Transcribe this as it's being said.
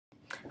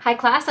Hi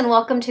class, and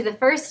welcome to the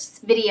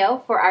first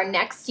video for our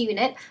next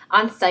unit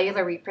on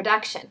cellular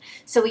reproduction.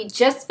 So we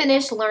just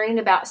finished learning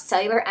about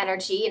cellular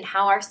energy and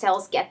how our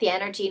cells get the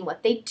energy and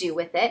what they do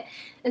with it.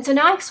 And so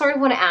now I sort of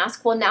want to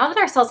ask, well, now that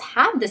our cells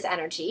have this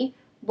energy,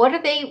 what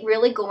are they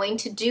really going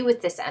to do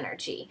with this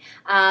energy?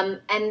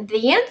 And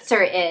the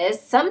answer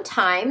is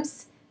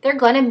sometimes they're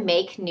going to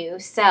make new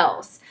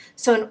cells.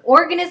 So an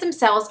organism's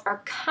cells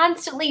are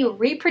constantly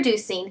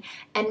reproducing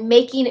and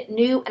making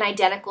new and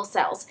identical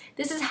cells.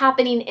 This is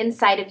happening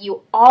inside of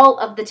you all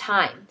of the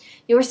time.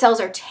 Your cells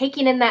are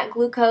taking in that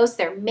glucose,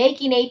 they're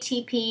making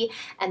ATP,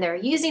 and they're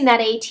using that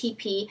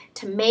ATP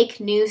to make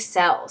new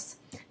cells.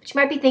 But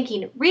you might be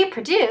thinking,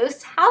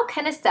 reproduce? How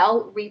can a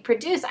cell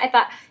reproduce? I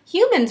thought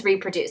humans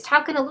reproduced.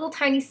 How can a little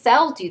tiny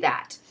cell do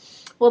that?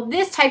 Well,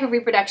 this type of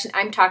reproduction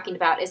I'm talking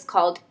about is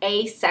called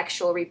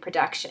asexual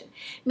reproduction,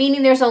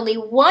 meaning there's only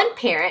one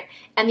parent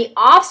and the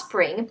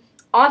offspring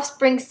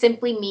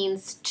simply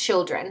means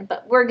children,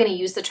 but we're going to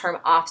use the term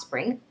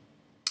offspring.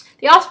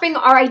 The offspring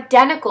are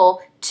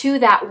identical to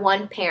that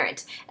one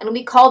parent, and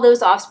we call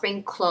those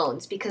offspring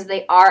clones because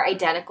they are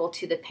identical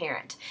to the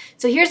parent.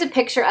 So here's a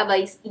picture of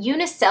a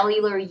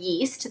unicellular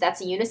yeast.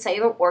 That's a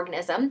unicellular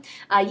organism.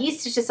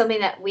 Yeast is just something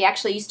that we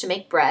actually use to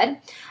make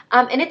bread,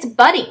 and it's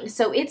budding.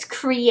 So it's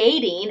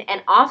creating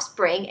an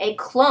offspring, a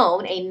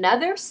clone,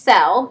 another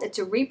cell. It's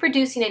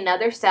reproducing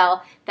another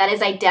cell that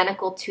is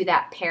identical to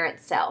that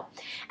parent cell.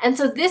 And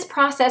so this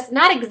process,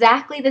 not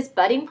exactly this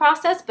budding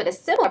process, but a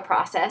similar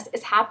process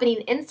is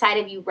happening inside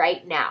of you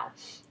right now.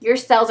 Your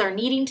cells are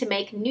needing to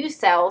make new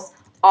cells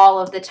all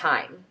of the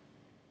time.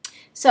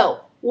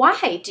 So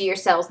why do your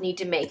cells need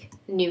to make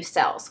new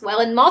cells? Well,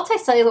 in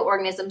multicellular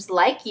organisms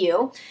like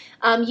you,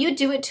 you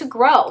do it to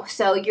grow.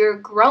 So you're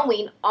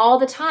growing all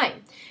the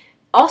time.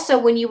 Also,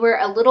 when you were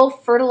a little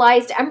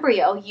fertilized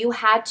embryo, you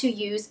had to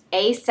use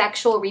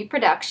asexual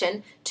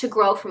reproduction to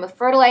grow from a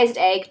fertilized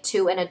egg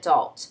to an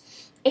adult.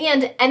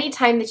 And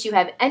anytime that you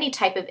have any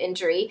type of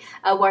injury,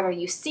 whether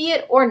you see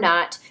it or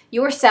not,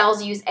 your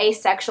cells use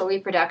asexual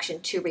reproduction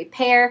to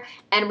repair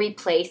and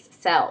replace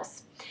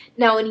cells.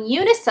 Now, in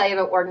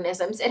unicellular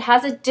organisms, it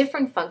has a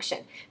different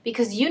function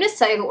because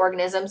unicellular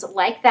organisms,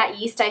 like that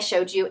yeast I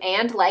showed you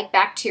and like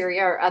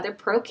bacteria or other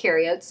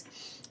prokaryotes,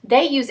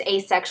 they use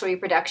asexual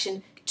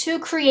reproduction to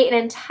create an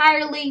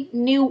entirely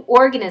new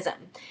organism.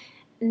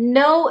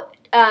 No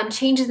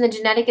changes in the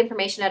genetic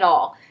information at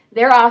all.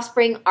 Their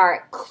offspring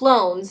are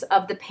clones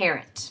of the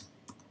parent.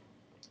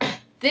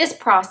 This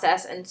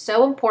process, and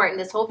so important,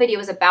 this whole video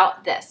is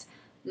about this,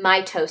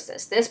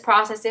 mitosis. This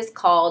process is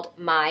called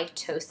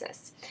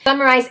mitosis. To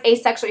summarize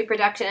asexual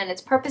reproduction and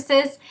its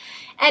purposes,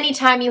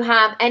 anytime you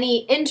have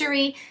any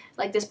injury,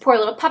 like this poor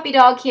little puppy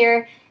dog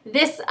here,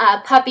 this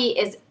puppy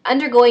is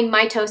undergoing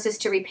mitosis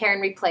to repair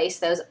and replace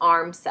those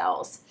arm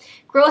cells.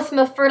 Growth from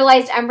a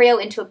fertilized embryo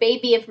into a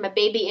baby and from a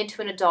baby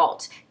into an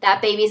adult.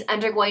 That baby is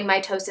undergoing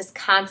mitosis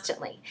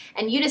constantly.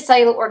 And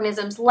unicellular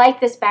organisms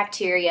like this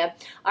bacteria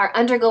are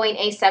undergoing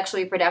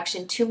asexual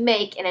reproduction to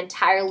make an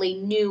entirely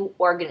new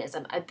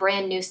organism, a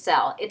brand new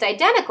cell. It's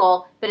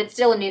identical, but it's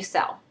still a new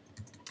cell.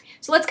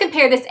 So let's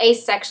compare this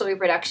asexual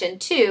reproduction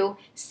to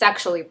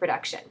sexual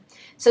reproduction.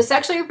 So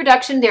sexual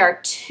reproduction, there are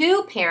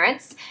two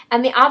parents,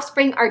 and the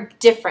offspring are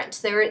different.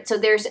 So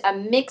there's a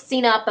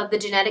mixing up of the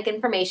genetic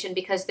information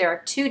because there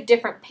are two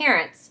different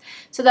parents.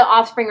 So the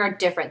offspring are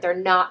different. They're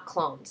not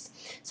clones.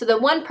 So the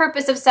one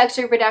purpose of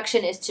sexual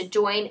reproduction is to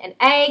join an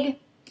egg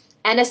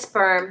and a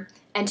sperm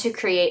and to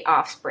create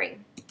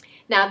offspring.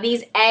 Now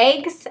these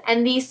eggs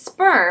and these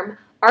sperm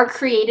are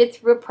created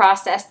through a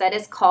process that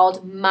is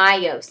called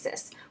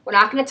meiosis. We're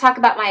not going to talk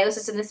about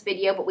meiosis in this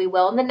video, but we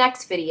will in the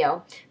next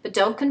video. But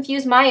don't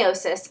confuse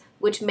meiosis,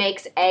 which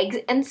makes eggs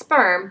and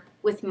sperm,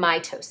 with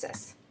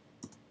mitosis.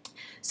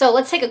 So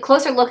let's take a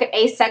closer look at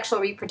asexual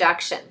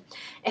reproduction.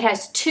 It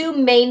has two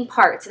main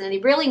parts, and they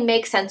really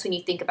make sense when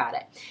you think about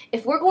it.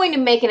 If we're going to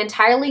make an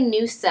entirely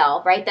new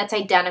cell, right, that's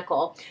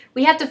identical,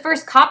 we have to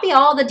first copy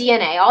all the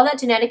DNA, all that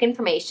genetic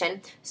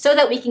information, so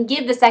that we can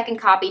give the second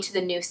copy to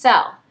the new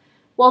cell.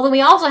 Well, then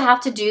we also have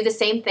to do the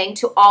same thing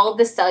to all of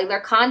the cellular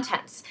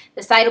contents,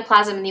 the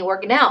cytoplasm and the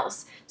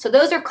organelles. So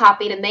those are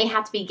copied and they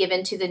have to be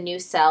given to the new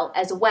cell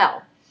as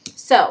well.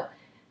 So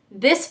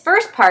this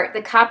first part,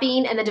 the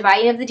copying and the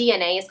dividing of the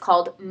DNA, is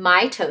called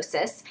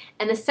mitosis.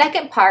 And the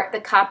second part,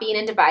 the copying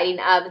and dividing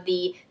of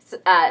the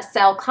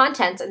cell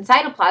contents and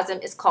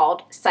cytoplasm, is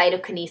called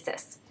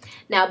cytokinesis.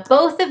 Now,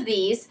 both of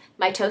these,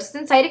 mitosis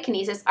and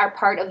cytokinesis, are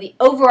part of the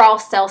overall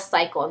cell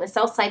cycle, and the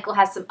cell cycle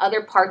has some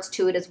other parts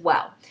to it as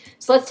well.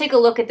 So let's take a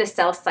look at the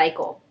cell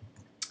cycle.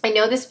 I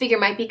know this figure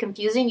might be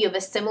confusing. You have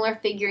a similar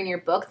figure in your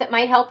book that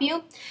might help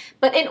you.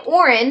 But in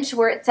orange,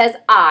 where it says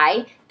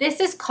I, this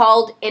is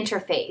called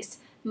interphase.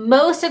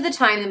 Most of the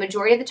time, the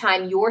majority of the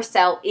time, your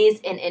cell is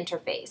in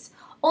interphase.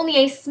 Only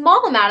a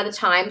small amount of the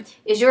time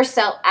is your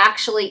cell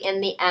actually in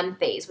the M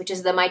phase, which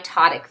is the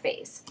mitotic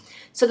phase.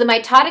 So the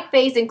mitotic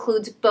phase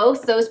includes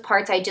both those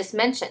parts I just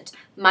mentioned.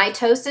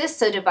 Mitosis,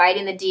 so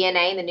dividing the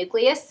DNA in the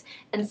nucleus,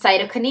 and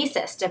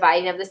cytokinesis,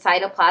 dividing of the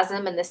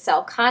cytoplasm and the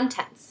cell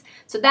contents.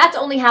 So that's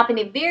only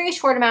happening a very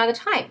short amount of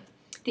the time.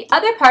 The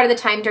other part of the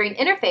time during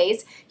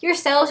interphase, your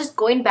cell is just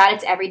going about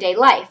its everyday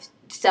life,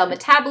 cell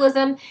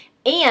metabolism,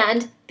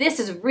 and this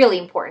is really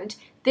important,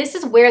 this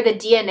is where the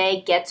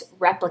DNA gets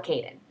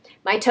replicated.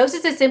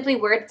 Mitosis is simply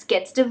where it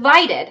gets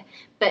divided,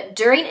 but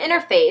during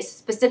interphase,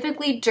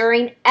 specifically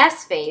during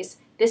S phase,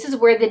 this is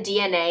where the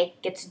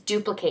DNA gets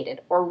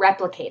duplicated or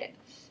replicated.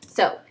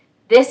 So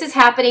this is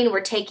happening, we're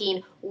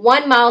taking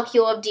one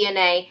molecule of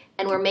DNA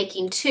and we're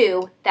making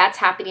two. That's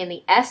happening in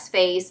the S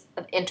phase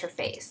of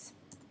interphase.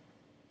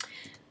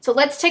 So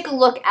let's take a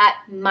look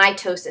at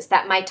mitosis,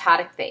 that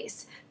mitotic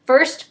phase.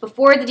 First,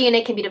 before the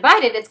DNA can be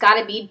divided, it's got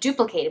to be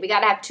duplicated. We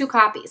got to have two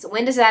copies.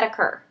 When does that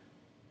occur?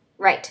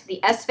 Right,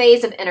 the S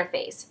phase of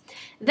interphase.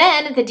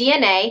 Then the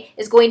DNA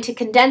is going to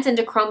condense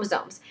into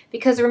chromosomes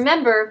because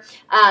remember,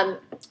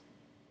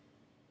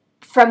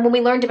 from when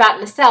we learned about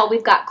in the cell,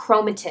 we've got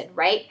chromatin,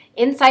 right?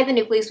 Inside the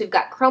nucleus, we've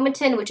got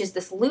chromatin, which is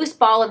this loose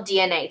ball of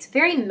DNA. It's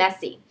very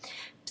messy.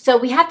 So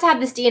we have to have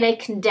this DNA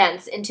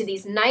condense into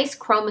these nice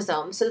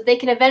chromosomes so that they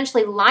can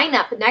eventually line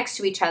up next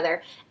to each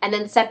other and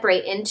then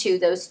separate into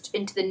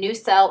the new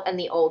cell and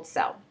the old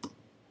cell.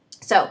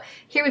 So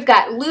here we've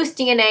got loose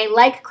DNA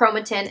like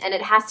chromatin, and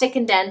it has to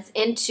condense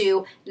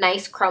into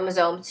nice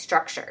chromosome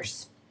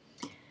structures.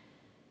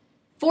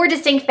 4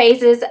 distinct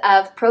phases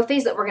of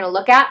prophase that we're going to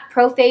look at: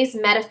 prophase,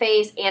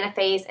 metaphase,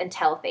 anaphase, and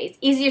telophase.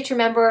 Easier to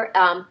remember,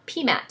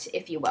 PMAT,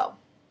 if you will.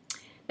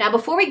 Now,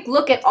 before we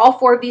look at all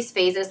 4 of these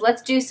phases,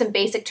 let's do some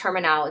basic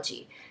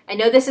terminology. I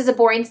know this is a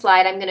boring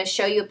slide. I'm going to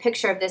show you a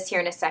picture of this here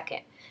in a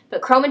second.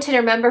 But chromatin,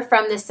 remember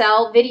from the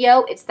cell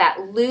video, it's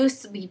that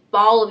loose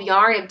ball of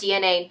yarn of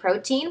DNA and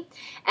protein.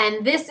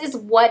 And this is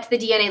what the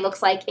DNA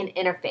looks like in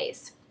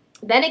interphase.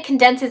 Then it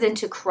condenses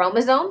into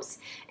chromosomes,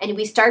 and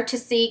we start to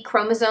see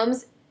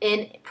chromosomes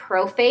in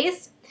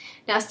prophase.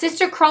 Now,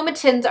 sister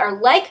chromatins are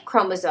like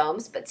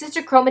chromosomes, but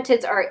sister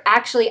chromatids are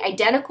actually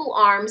identical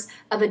arms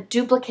of a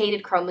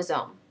duplicated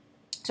chromosome.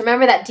 So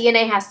remember that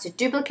DNA has to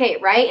duplicate,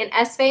 right, in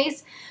S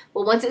phase?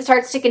 Well, once it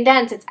starts to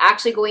condense, it's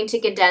actually going to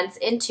condense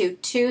into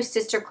 2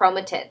 sister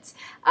chromatids,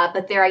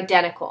 but they're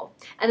identical.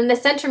 And then the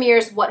centromere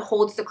is what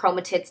holds the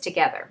chromatids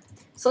together.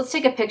 So let's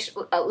take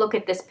a look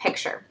at this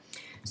picture.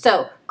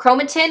 So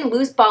chromatin,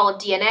 loose ball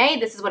of DNA,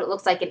 this is what it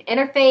looks like in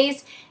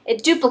interphase.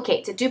 It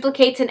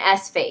duplicates in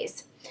S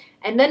phase.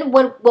 And then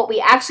what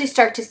we actually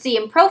start to see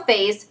in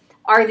prophase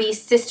are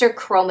these sister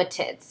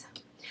chromatids.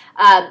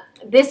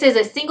 This is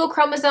a single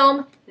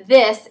chromosome.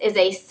 This is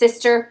a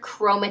sister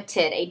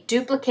chromatid, a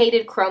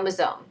duplicated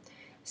chromosome.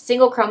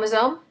 Single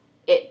chromosome,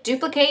 it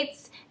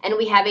duplicates, and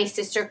we have a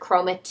sister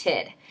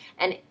chromatid.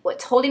 And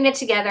what's holding it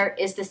together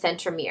is the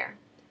centromere.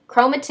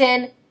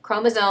 Chromatin,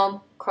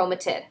 chromosome,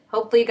 chromatid.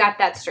 Hopefully you got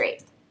that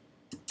straight.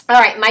 All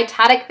right,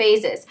 mitotic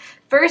phases.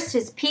 First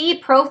is P,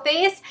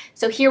 prophase.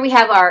 So here we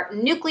have our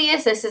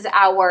nucleus. This is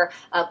our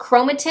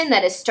chromatin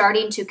that is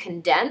starting to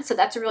condense. So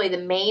that's really the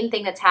main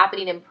thing that's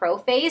happening in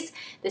prophase.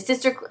 The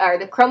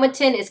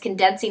chromatin is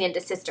condensing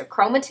into sister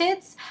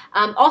chromatids.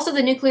 Also,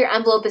 the nuclear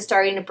envelope is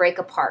starting to break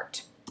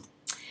apart.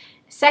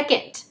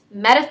 Second,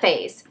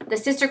 metaphase. The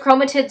sister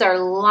chromatids are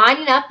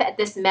lining up at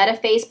this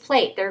metaphase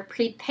plate. They're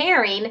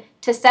preparing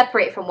to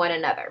separate from one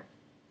another.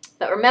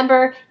 But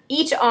remember,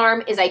 each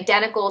arm is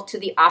identical to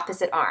the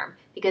opposite arm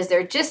because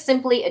they're just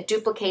simply a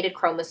duplicated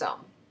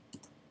chromosome.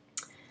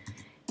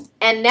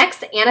 And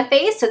next,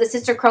 anaphase. So the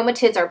sister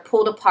chromatids are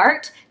pulled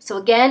apart. So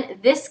again,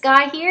 this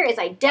guy here is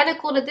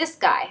identical to this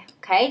guy,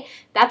 okay?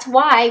 That's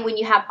why when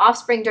you have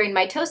offspring during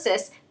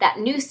mitosis, that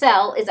new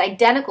cell is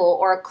identical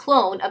or a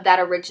clone of that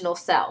original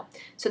cell.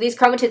 So these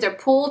chromatids are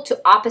pulled to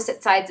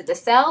opposite sides of the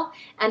cell.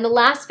 And the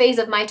last phase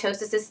of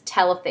mitosis is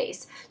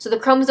telophase. So the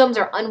chromosomes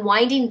are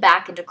unwinding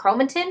back into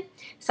chromatin.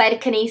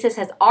 Cytokinesis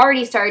has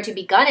already started to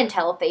begun in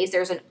telophase.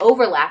 There's an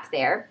overlap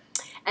there.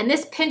 And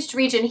this pinched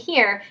region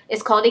here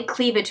is called a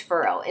cleavage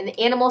furrow. In the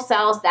animal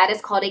cells, that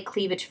is called a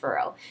cleavage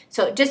furrow.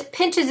 So it just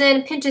pinches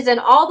in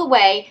all the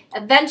way,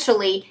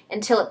 eventually,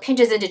 until it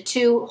pinches into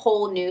 2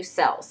 whole new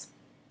cells.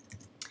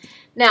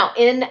 Now,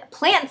 in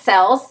plant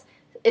cells,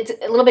 it's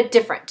a little bit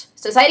different.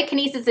 So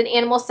cytokinesis in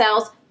animal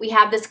cells, we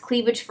have this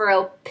cleavage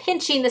furrow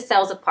pinching the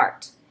cells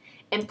apart.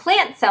 In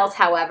plant cells,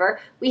 however,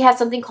 we have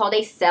something called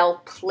a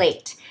cell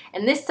plate.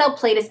 And this cell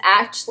plate is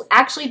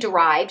actually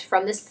derived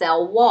from the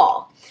cell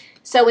wall.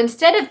 So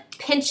instead of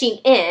pinching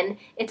in,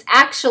 it's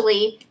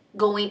actually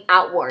going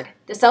outward.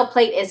 The cell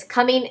plate is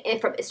coming in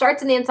from, it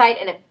starts on the inside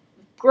and it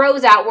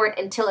grows outward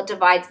until it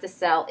divides the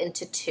cell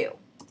into 2.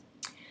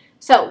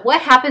 So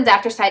what happens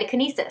after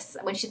cytokinesis?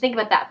 I want you to think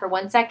about that for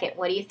 1 second.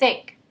 What do you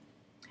think?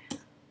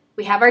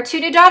 We have our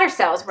 2 new daughter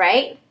cells,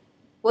 right?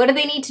 What do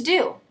they need to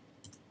do?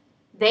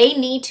 They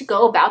need to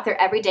go about their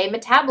everyday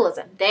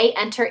metabolism. They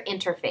enter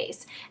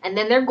interphase, and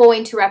then they're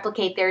going to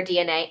replicate their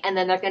DNA, and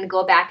then they're going to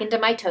go back into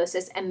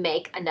mitosis and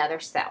make another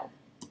cell.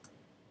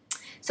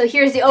 So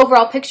here's the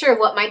overall picture of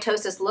what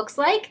mitosis looks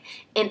like.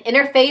 In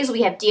interphase,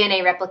 we have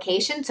DNA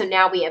replication, so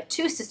now we have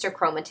 2 sister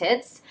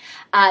chromatids.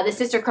 The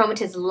sister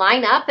chromatids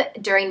line up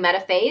during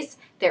metaphase.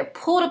 They're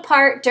pulled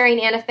apart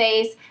during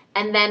anaphase,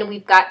 and then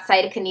we've got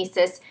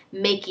cytokinesis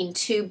making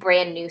 2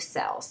 brand new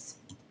cells.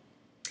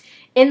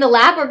 In the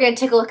lab, we're going to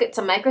take a look at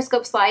some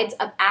microscope slides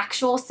of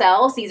actual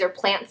cells. These are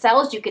plant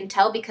cells. You can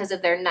tell because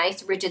of their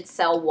nice rigid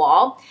cell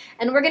wall.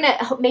 And we're going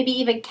to maybe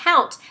even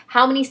count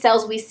how many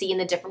cells we see in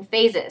the different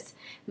phases.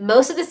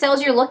 Most of the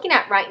cells you're looking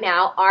at right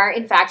now are,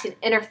 in fact, in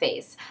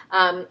interphase.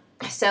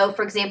 So,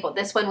 for example,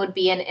 this one would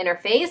be an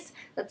interphase.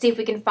 Let's see if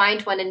we can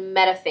find one in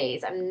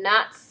metaphase. I'm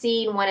not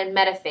seeing one in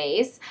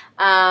metaphase.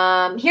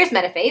 Here's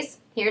metaphase.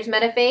 Here's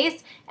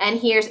metaphase.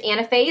 And here's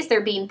anaphase. They're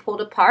being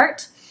pulled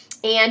apart.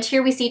 And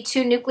here we see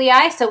 2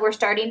 nuclei, so we're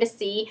starting to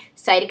see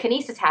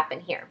cytokinesis happen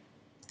here.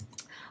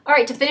 All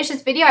right, to finish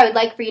this video, I would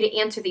like for you to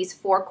answer these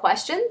 4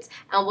 questions,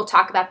 and we'll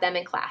talk about them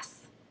in class.